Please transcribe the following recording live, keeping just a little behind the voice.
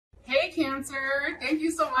Hey Cancer, thank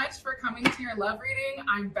you so much for coming to your love reading.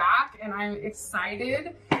 I'm back and I'm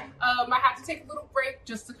excited. I had to take a little break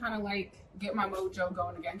just to kind of like get my mojo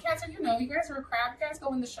going again. Cancer, you know, you guys are a crab, you guys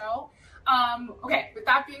go in the show. Okay, with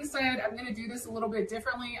that being said, I'm gonna do this a little bit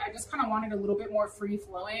differently. I just kind of wanted a little bit more free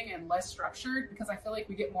flowing and less structured because I feel like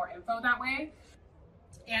we get more info that way.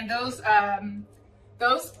 And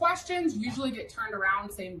those questions usually get turned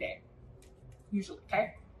around same day, usually,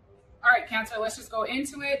 okay? All right, Cancer, let's just go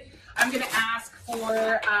into it. I'm gonna ask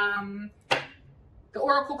for the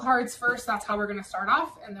Oracle cards first. That's how we're gonna start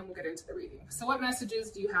off, and then we'll get into the reading. So what messages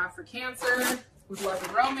do you have for Cancer with love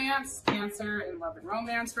and romance? Cancer in love and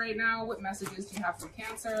romance right now. What messages do you have for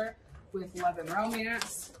Cancer with love and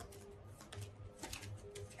romance?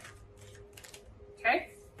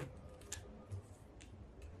 Okay.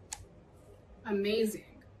 Amazing.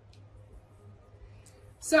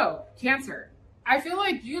 So, Cancer, I feel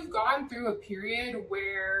like you've gone through a period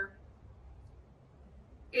where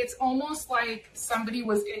it's almost like somebody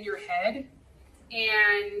was in your head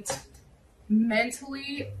and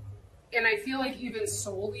mentally, and I feel like even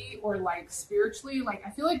soully or like spiritually, like I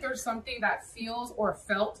feel like there's something that feels or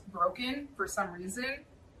felt broken for some reason.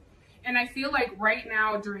 And I feel like right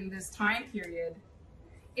now during this time period,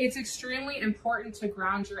 it's extremely important to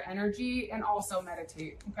ground your energy and also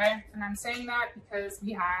meditate, okay? And I'm saying that because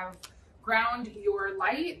we have ground your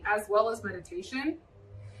light as well as meditation.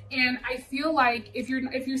 And I feel like if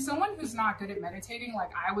you're someone who's not good at meditating,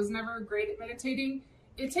 like I was never great at meditating,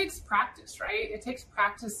 it takes practice, right? It takes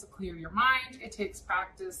practice to clear your mind. It takes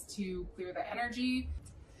practice to clear the energy.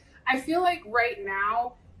 I feel like right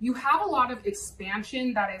now you have a lot of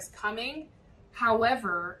expansion that is coming.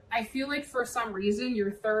 However, I feel like for some reason,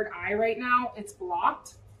 your third eye right now, it's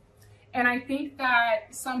blocked. And I think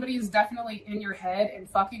that somebody is definitely in your head and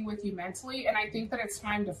fucking with you mentally. And I think that it's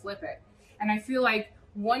time to flip it. And I feel like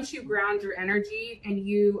once you ground your energy and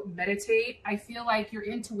you meditate, I feel like your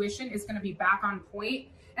intuition is going to be back on point.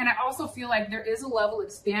 And I also feel like there is a level of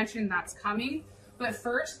expansion that's coming. But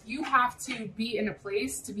first, you have to be in a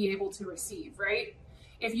place to be able to receive, right?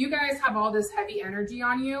 If you guys have all this heavy energy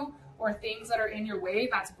on you or things that are in your way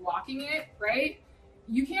that's blocking it, right?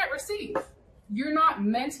 You can't receive. You're not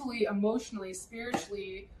mentally, emotionally,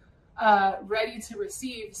 spiritually ready to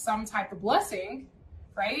receive some type of blessing,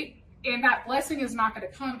 right? And that blessing is not going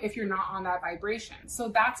to come if you're not on that vibration. So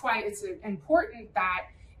that's why it's important that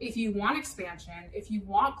if you want expansion, if you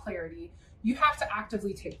want clarity, you have to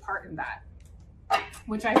actively take part in that,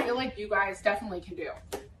 which I feel like you guys definitely can do.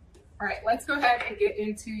 All right, let's go ahead and get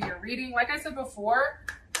into your reading. Like I said before,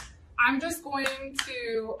 I'm just going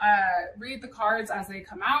to read the cards as they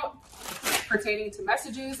come out pertaining to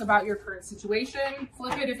messages about your current situation.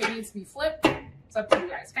 Flip it if it needs to be flipped. It's up to you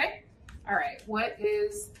guys, okay? All right,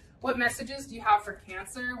 what messages do you have for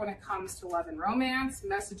Cancer when it comes to love and romance?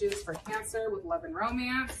 Messages for Cancer with love and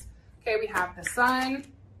romance. Okay, we have the Sun,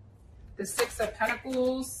 the Six of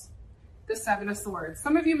Pentacles, the Seven of Swords.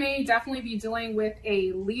 Some of you may definitely be dealing with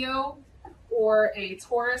a Leo or a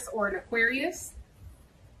Taurus or an Aquarius.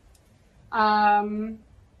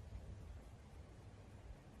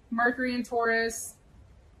 Mercury in Taurus,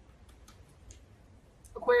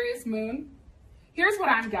 Aquarius moon. Here's what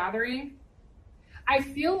I'm gathering. I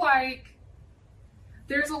feel like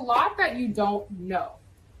there's a lot that you don't know.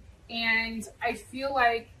 And I feel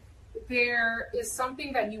like there is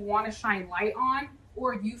something that you want to shine light on,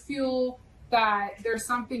 or you feel that there's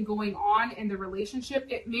something going on in the relationship.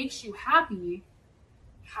 It makes you happy.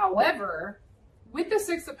 However, with the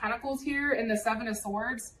Six of Pentacles here and the Seven of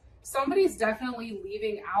Swords, somebody's definitely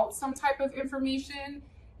leaving out some type of information.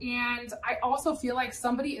 And I also feel like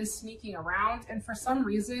somebody is sneaking around. And for some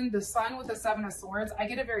reason, the Sun with the Seven of Swords, I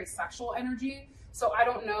get a very sexual energy. So I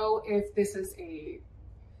don't know if this is an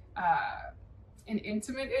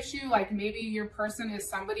intimate issue. Like maybe your person is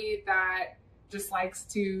somebody that just likes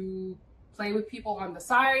to play with people on the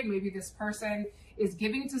side. Maybe this person is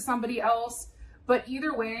giving to somebody else. But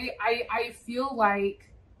either way, I feel like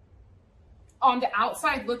on the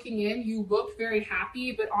outside looking in, you look very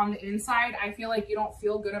happy, but on the inside, I feel like you don't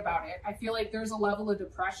feel good about it. I feel like there's a level of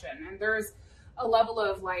depression and there's a level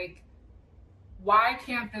of like, why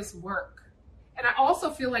can't this work? And I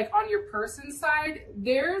also feel like on your person's side,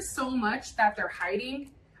 there's so much that they're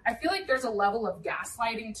hiding. I feel like there's a level of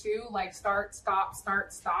gaslighting too, like start,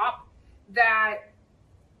 stop, that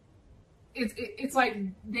it's like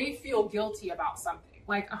they feel guilty about something,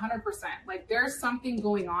 like 100%. Like there's something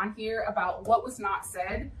going on here about what was not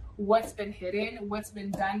said, what's been hidden, what's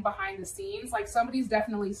been done behind the scenes. Like somebody's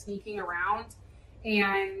definitely sneaking around,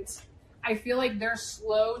 and I feel like they're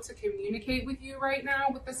slow to communicate with you right now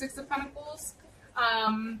with the Six of Pentacles.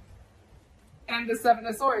 and the Seven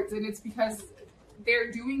of Swords. And it's because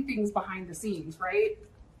they're doing things behind the scenes, right?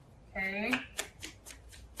 Okay.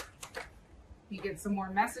 We get some more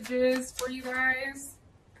messages for you guys.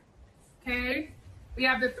 Okay. We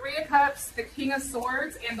have the Three of Cups, the King of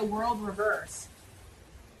Swords, and the World reversed,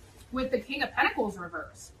 with the King of Pentacles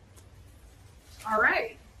reversed. All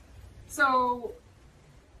right. So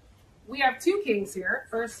we have two kings here,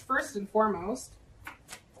 first and foremost.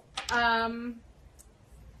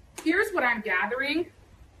 Here's what I'm gathering.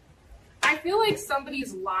 I feel like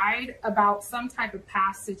somebody's lied about some type of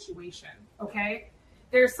past situation, okay?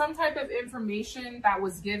 There's some type of information that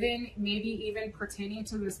was given, maybe even pertaining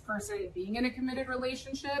to this person being in a committed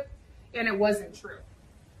relationship, and it wasn't true.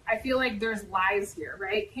 I feel like there's lies here,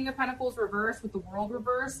 right? King of Pentacles reversed with the World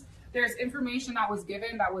reversed. There's information that was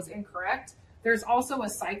given that was incorrect. There's also a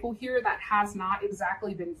cycle here that has not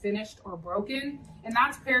exactly been finished or broken, and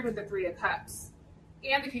that's paired with the Three of Cups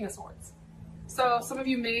and the King of Swords. So some of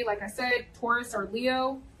you may, like I said, Taurus or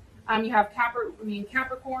Leo. You have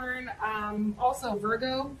Capricorn, also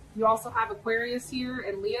Virgo. You also have Aquarius here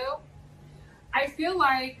and Leo. I feel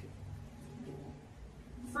like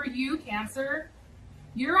for you, Cancer,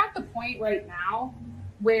 you're at the point right now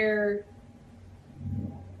where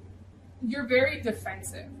you're very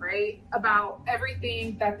defensive, right? About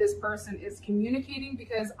everything that this person is communicating,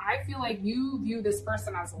 because I feel like you view this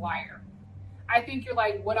person as a liar. I think you're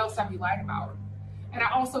like, what else have you lied about? And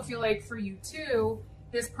I also feel like for you too,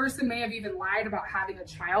 this person may have even lied about having a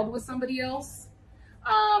child with somebody else.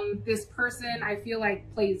 This person, I feel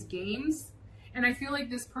like, plays games. And I feel like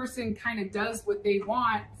this person kind of does what they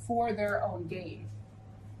want for their own gain.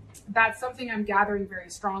 That's something I'm gathering very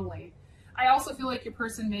strongly. I also feel like your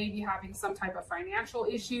person may be having some type of financial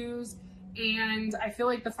issues. And I feel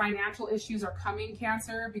like the financial issues are coming,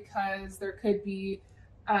 Cancer, because there could be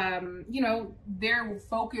they're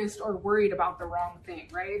focused or worried about the wrong thing,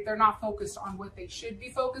 right? They're not focused on what they should be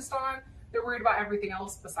focused on. They're worried about everything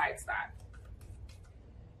else besides that.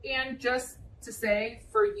 And just to say,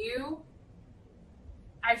 for you,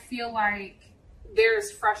 I feel like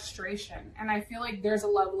there's frustration, and I feel like there's a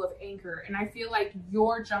level of anger, and I feel like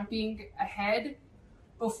you're jumping ahead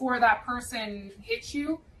before that person hits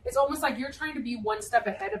you. It's almost like you're trying to be one step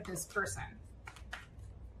ahead of this person.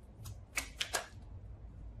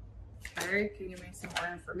 Okay, can you make some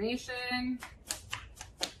more information?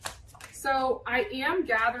 So I am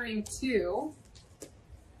gathering too.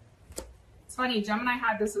 It's funny, Gemini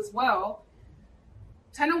had this as well.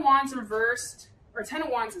 10 of Wands reversed, or 10 of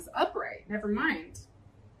Wands is upright. Never mind.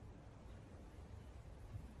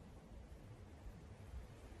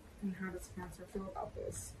 And how does Cancer feel about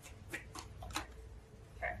this?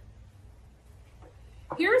 Okay.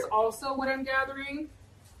 Here's also what I'm gathering.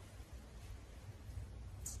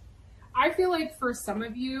 I feel like for some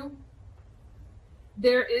of you,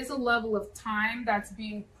 there is a level of time that's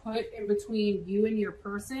being put in between you and your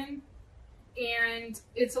person, and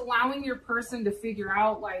it's allowing your person to figure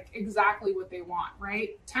out like exactly what they want,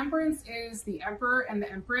 right? Temperance is the Emperor and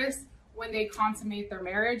the Empress when they consummate their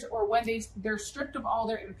marriage, or when they're stripped of all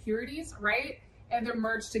their impurities, right? And they're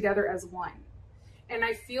merged together as one. And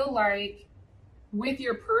I feel like with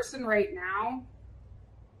your person right now,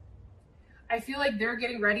 I feel like they're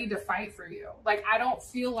getting ready to fight for you. Like, I don't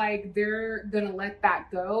feel like they're going to let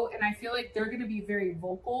that go. And I feel like they're going to be very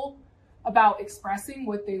vocal about expressing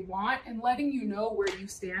what they want and letting you know where you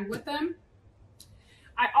stand with them.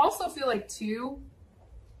 I also feel like too,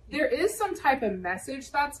 there is some type of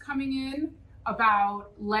message that's coming in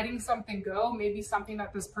about letting something go. Maybe something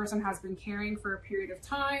that this person has been carrying for a period of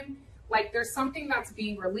time. Like, there's something that's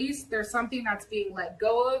being released, there's something that's being let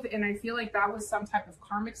go of, and I feel like that was some type of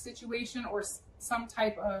karmic situation or some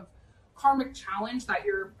type of karmic challenge that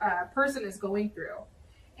your person is going through.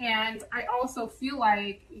 And I also feel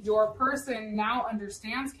like your person now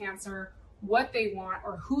understands, Cancer, what they want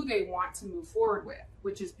or who they want to move forward with,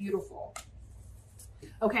 which is beautiful.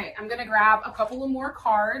 Okay, I'm gonna grab a couple of more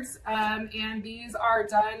cards, and these are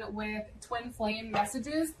done with twin flame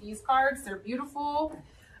messages. These cards, they're beautiful.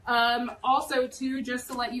 Also too, just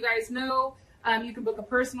to let you guys know, you can book a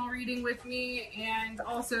personal reading with me, and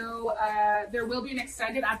also there will be an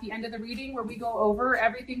extended at the end of the reading where we go over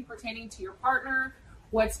everything pertaining to your partner,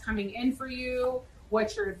 what's coming in for you,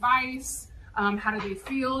 what's your advice, how do they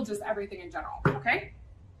feel, just everything in general. Okay,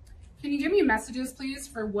 can you give me messages please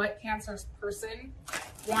for what Cancer's person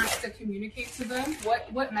wants to communicate to them?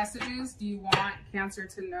 What messages do you want Cancer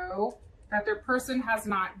to know that their person has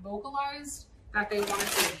not vocalized that they want to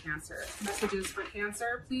say to Cancer? Messages for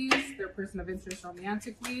Cancer, please. Their person of interest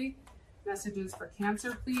romantically. Messages for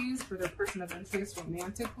Cancer, please, for their person of interest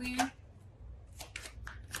romantically.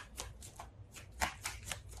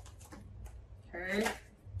 Okay.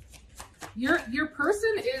 Your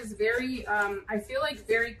person is very, I feel like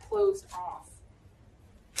very closed off.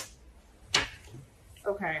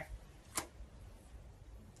 Okay.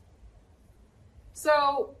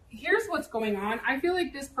 So here's what's going on. I feel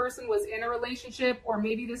like this person was in a relationship, or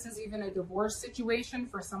maybe this is even a divorce situation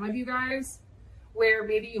for some of you guys, where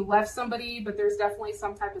maybe you left somebody, but there's definitely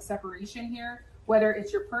some type of separation here, whether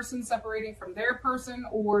it's your person separating from their person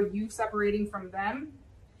or you separating from them.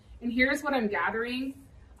 And here's what I'm gathering.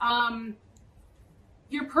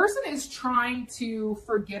 Your person is trying to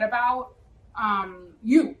forget about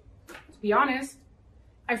you, to be honest.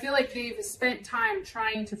 I feel like they've spent time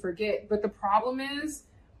trying to forget, but the problem is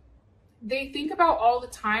they think about all the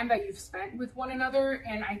time that you've spent with one another.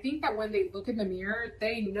 And I think that when they look in the mirror,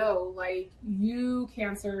 they know like you,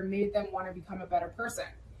 Cancer, made them want to become a better person.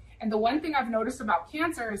 And the one thing I've noticed about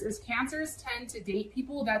Cancers is Cancers tend to date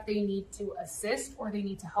people that they need to assist or they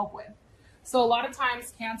need to help with. So a lot of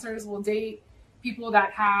times Cancers will date people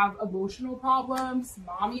that have emotional problems,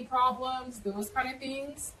 mommy problems, those kind of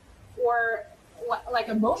things, or like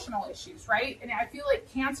emotional issues, right? And I feel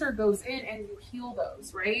like Cancer goes in and you heal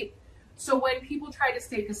those, right? So when people try to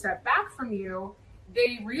take a step back from you,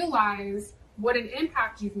 they realize what an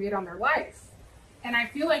impact you've made on their life. And I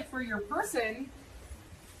feel like for your person,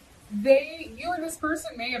 you and this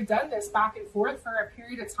person may have done this back and forth for a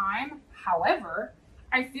period of time. However,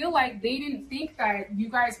 I feel like they didn't think that you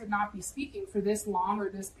guys would not be speaking for this long or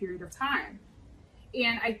this period of time.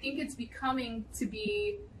 And I think it's becoming to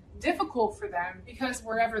be difficult for them because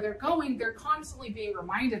wherever they're going, they're constantly being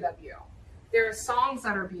reminded of you. There are songs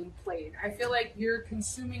that are being played. I feel like you're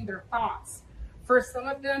consuming their thoughts. For some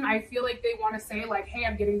of them, I feel like they want to say like, hey,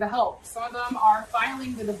 I'm getting the help. Some of them are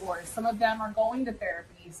filing the divorce. Some of them are going to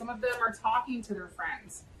therapy. Some of them are talking to their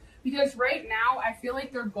friends. Because right now, I feel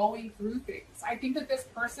like they're going through things. I think that this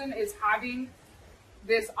person is having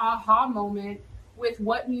this aha moment with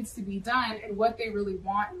what needs to be done and what they really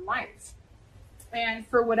want in life. And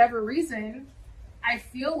for whatever reason, I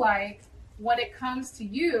feel like when it comes to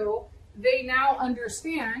you, they now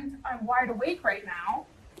understand, I'm wide awake right now,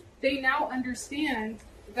 they now understand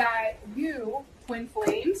that you, twin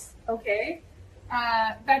flames, okay,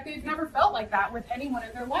 that they've never felt like that with anyone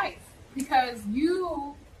in their life because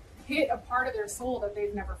you hit a part of their soul that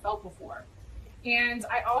they've never felt before. And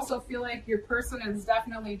I also feel like your person is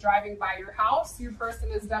definitely driving by your house. Your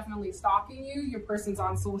person is definitely stalking you. Your person's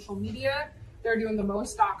on social media. They're doing the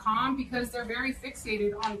most.com because they're very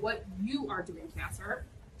fixated on what you are doing, Cancer.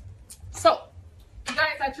 So, you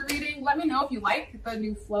guys, that's your reading. Let me know if you like the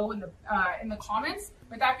new flow in the comments.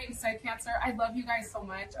 With that being said, Cancer, I love you guys so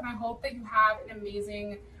much, and I hope that you have an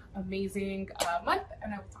amazing month.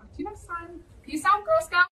 And I will talk to you next time. Peace out, Girl Scout.